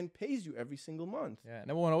and pays you every single month. Yeah, and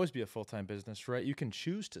it won't always be a full-time business, right? You can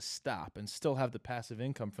choose to stop and still have the passive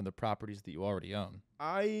income from the properties that you already own.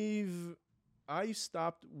 I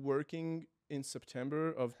stopped working in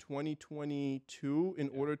September of 2022 in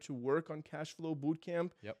order to work on Cash Flow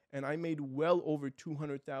Bootcamp. Yep. And I made well over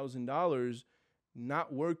 $200,000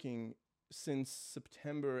 not working since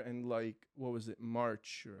September and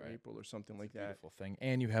March or April or something like that. Beautiful thing.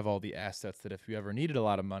 And you have all the assets that if you ever needed a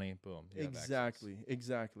lot of money, boom. You have access.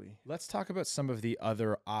 Exactly. Let's talk about some of the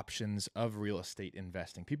other options of real estate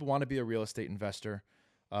investing. People want to be a real estate investor.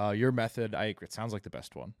 Your method, I agree. It sounds like the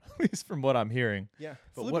best one, at least from what I'm hearing. Yeah,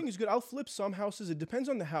 But flipping is good. I'll flip some houses. It depends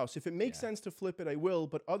on the house. If it makes sense to flip it, I will.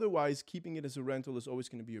 But otherwise, keeping it as a rental is always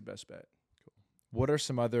going to be your best bet. What are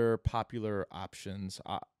some other popular options,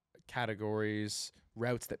 categories,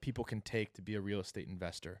 routes that people can take to be a real estate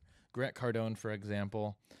investor? Grant Cardone, for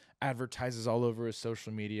example, advertises all over his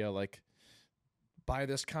social media, like, buy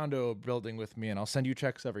this condo building with me and I'll send you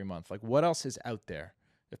checks every month. Like, what else is out there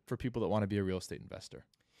for people that want to be a real estate investor?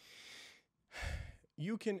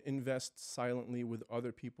 You can invest silently with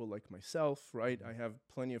other people like myself, right? I have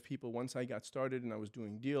plenty of people. Once I got started and I was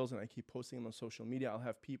doing deals and I keep posting them on social media, I'll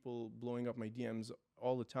have people blowing up my DMs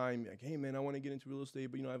all the time. Like, hey man, I want to get into real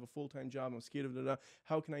estate, but I have a full-time job. I'm scared of it.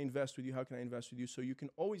 How can I invest with you? How can I invest with you? So you can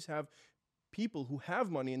always have people who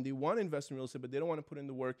have money and they want to invest in real estate, but they don't want to put in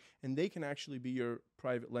the work, and they can actually be your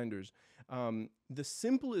private lenders. The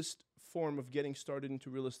simplest form of getting started into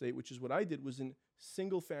real estate, which is what I did, was in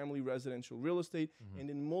single-family residential real estate and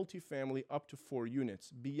in multifamily up to 4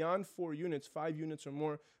 units. Beyond 4 units, 5 units or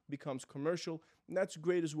more becomes commercial, and that's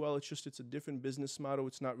great as well. It's a different business model.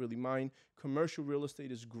 It's not really mine. Commercial real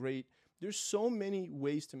estate is great. There's so many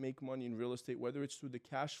ways to make money in real estate, whether it's through the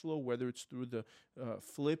cash flow, whether it's through the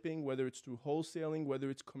flipping, whether it's through wholesaling, whether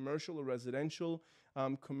it's commercial or residential.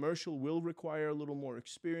 Commercial will require a little more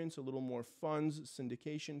experience, a little more funds,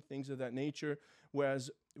 syndication, things of that nature,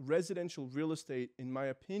 whereas residential real estate, in my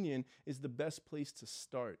opinion, is the best place to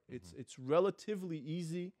start. It's relatively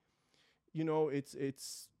easy.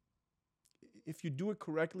 It's if you do it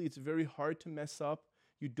correctly, it's very hard to mess up.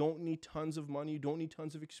 You don't need tons of money. You don't need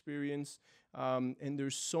tons of experience. And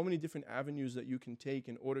there's so many different avenues that you can take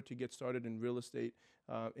in order to get started in real estate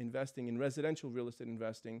investing, in residential real estate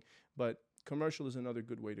investing. But commercial is another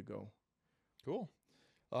good way to go. Cool.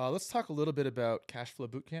 Let's talk a little bit about Cash Flow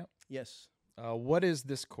Bootcamp. Yes. What is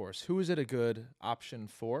this course? Who is it a good option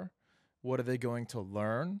for? What are they going to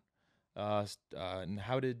learn? And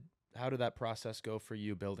how did that process go for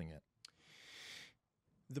you building it?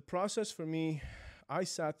 The process for me, I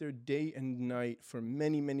sat there day and night for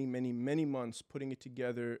many months putting it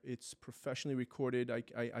together. It's professionally recorded.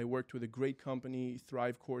 I worked with a great company,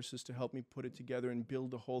 Thrive Courses, to help me put it together and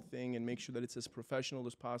build the whole thing and make sure that it's as professional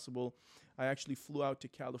as possible. I actually flew out to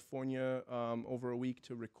California over a week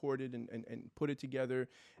to record it and put it together,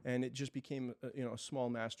 and it just became a small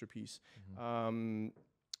masterpiece.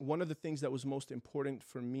 One of the things that was most important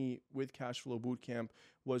for me with Cash Flow Bootcamp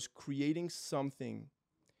was creating something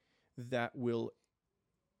that will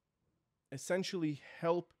essentially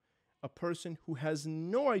help a person who has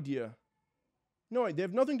no idea. They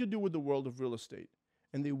have nothing to do with the world of real estate,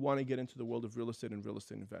 and they want to get into the world of real estate and real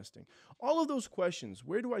estate investing. All of those questions: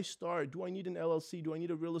 where do I start? Do I need an LLC? Do I need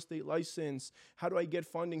a real estate license? How do I get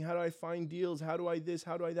funding? How do I find deals? How do I this?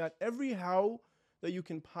 How do I that? Every how that you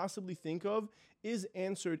can possibly think of is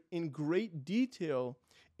answered in great detail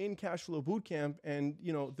in Cash Flow Bootcamp. And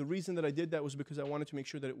the reason that I did that was because I wanted to make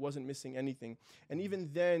sure that it wasn't missing anything. And even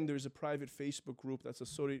then, there's a private Facebook group that's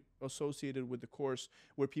associated with the course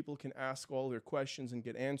where people can ask all their questions and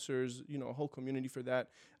get answers, a whole community for that.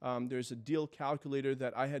 There's a deal calculator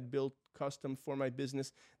that I had built custom for my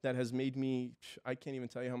business that has made me, I can't even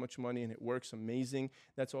tell you how much money, and it works amazing.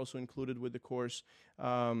 That's also included with the course.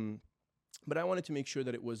 But I wanted to make sure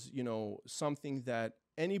that it was, something that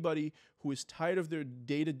anybody who is tired of their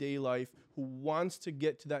day-to-day life, who wants to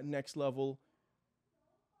get to that next level,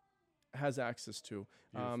 has access to.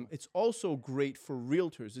 Beautiful. It's also great for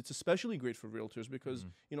realtors. It's especially great for realtors because,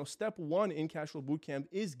 step one in Cashflow Bootcamp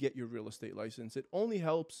is get your real estate license. It only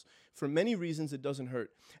helps for many reasons. It doesn't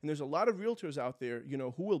hurt. And there's a lot of realtors out there,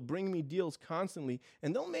 who will bring me deals constantly,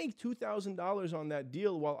 and they'll make $2,000 on that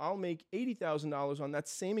deal while I'll make $80,000 on that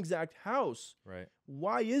same exact house. Right.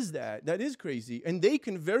 Why is that? That is crazy. And they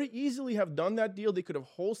can very easily have done that deal. They could have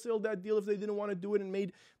wholesaled that deal if they didn't want to do it and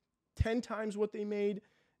made 10 times what they made.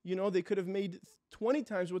 They could have made 20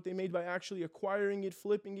 times what they made by actually acquiring it,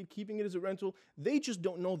 flipping it, keeping it as a rental. They just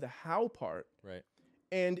don't know the how part. Right.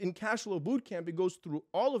 And in Cashflow Bootcamp, it goes through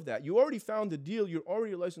all of that. You already found the deal. You're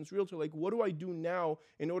already a licensed realtor. Like, what do I do now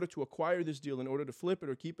in order to acquire this deal, in order to flip it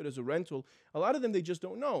or keep it as a rental? A lot of them, they just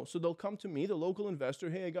don't know. So they'll come to me, the local investor.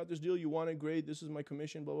 Hey, I got this deal. You want it? Great. This is my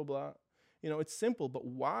commission, blah, blah, blah. It's simple, but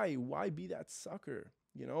why? Why be that sucker?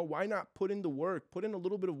 Why not put in the work, put in a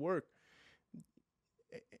little bit of work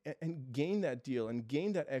and gain that deal and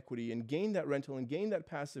gain that equity and gain that rental and gain that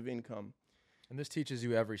passive income? And this teaches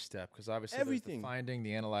you every step because obviously everything. The finding,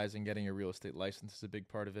 the analyzing, getting your real estate license is a big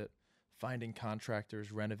part of it. Finding contractors,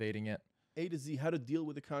 renovating it. A to Z, how to deal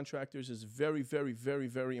with the contractors is very, very, very,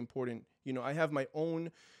 very important. I have my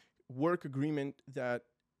own work agreement that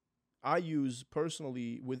I use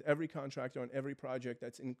personally with every contractor on every project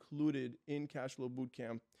that's included in Cashflow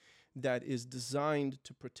Bootcamp that is designed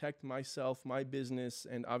to protect myself, my business,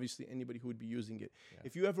 and obviously anybody who would be using it. Yeah.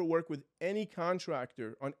 If you ever work with any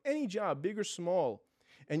contractor on any job, big or small,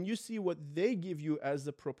 and you see what they give you as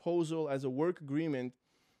a proposal, as a work agreement,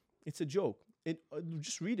 it's a joke.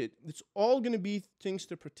 Just read it. It's all going to be things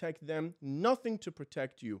to protect them, nothing to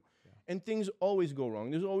protect you. Yeah. And things always go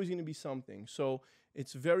wrong. There's always going to be something. So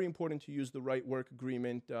it's very important to use the right work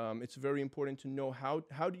agreement. It's very important to know how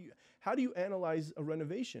do you analyze a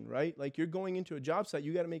renovation, right? Like, you're going into a job site,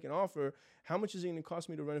 you got to make an offer. How much is it going to cost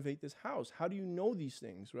me to renovate this house? How do you know these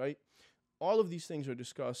things, right? All of these things are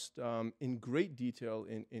discussed in great detail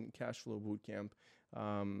in Cashflow Bootcamp.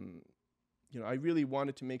 I really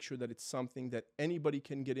wanted to make sure that it's something that anybody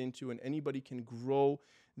can get into and anybody can grow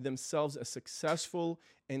themselves a successful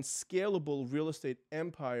and scalable real estate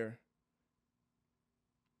empire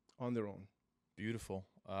on their own. Beautiful.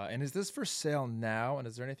 And is this for sale now? And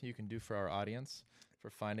is there anything you can do for our audience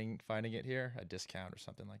for finding it here? A discount or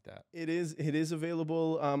something like that? It is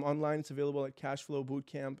available online. It's available at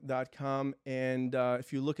cashflowbootcamp.com. And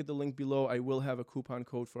if you look at the link below, I will have a coupon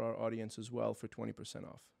code for our audience as well for 20%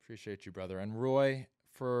 off. Appreciate you, brother. And Roy,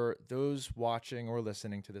 for those watching or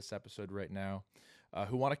listening to this episode right now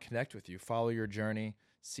who want to connect with you, follow your journey,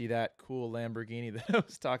 see that cool Lamborghini that I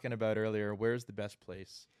was talking about earlier, where's the best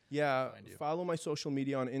place? Yeah, follow my social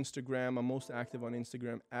media on Instagram. I'm most active on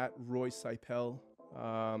Instagram at Roy Sipel.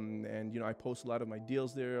 And, I post a lot of my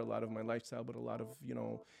deals there, a lot of my lifestyle, but a lot of,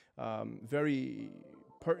 very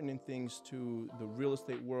pertinent things to the real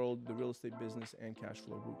estate world, the real estate business, and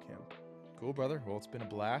Cashflow Bootcamp. Cool, brother. Well, it's been a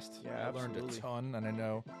blast. Yeah, I learned a ton, and I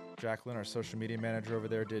know Jacqueline, our social media manager over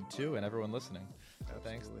there, did too, and everyone listening. So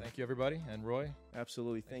thank you, everybody. And Roy.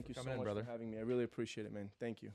 Absolutely. Thank you so much for having me. I really appreciate it, man. Thank you.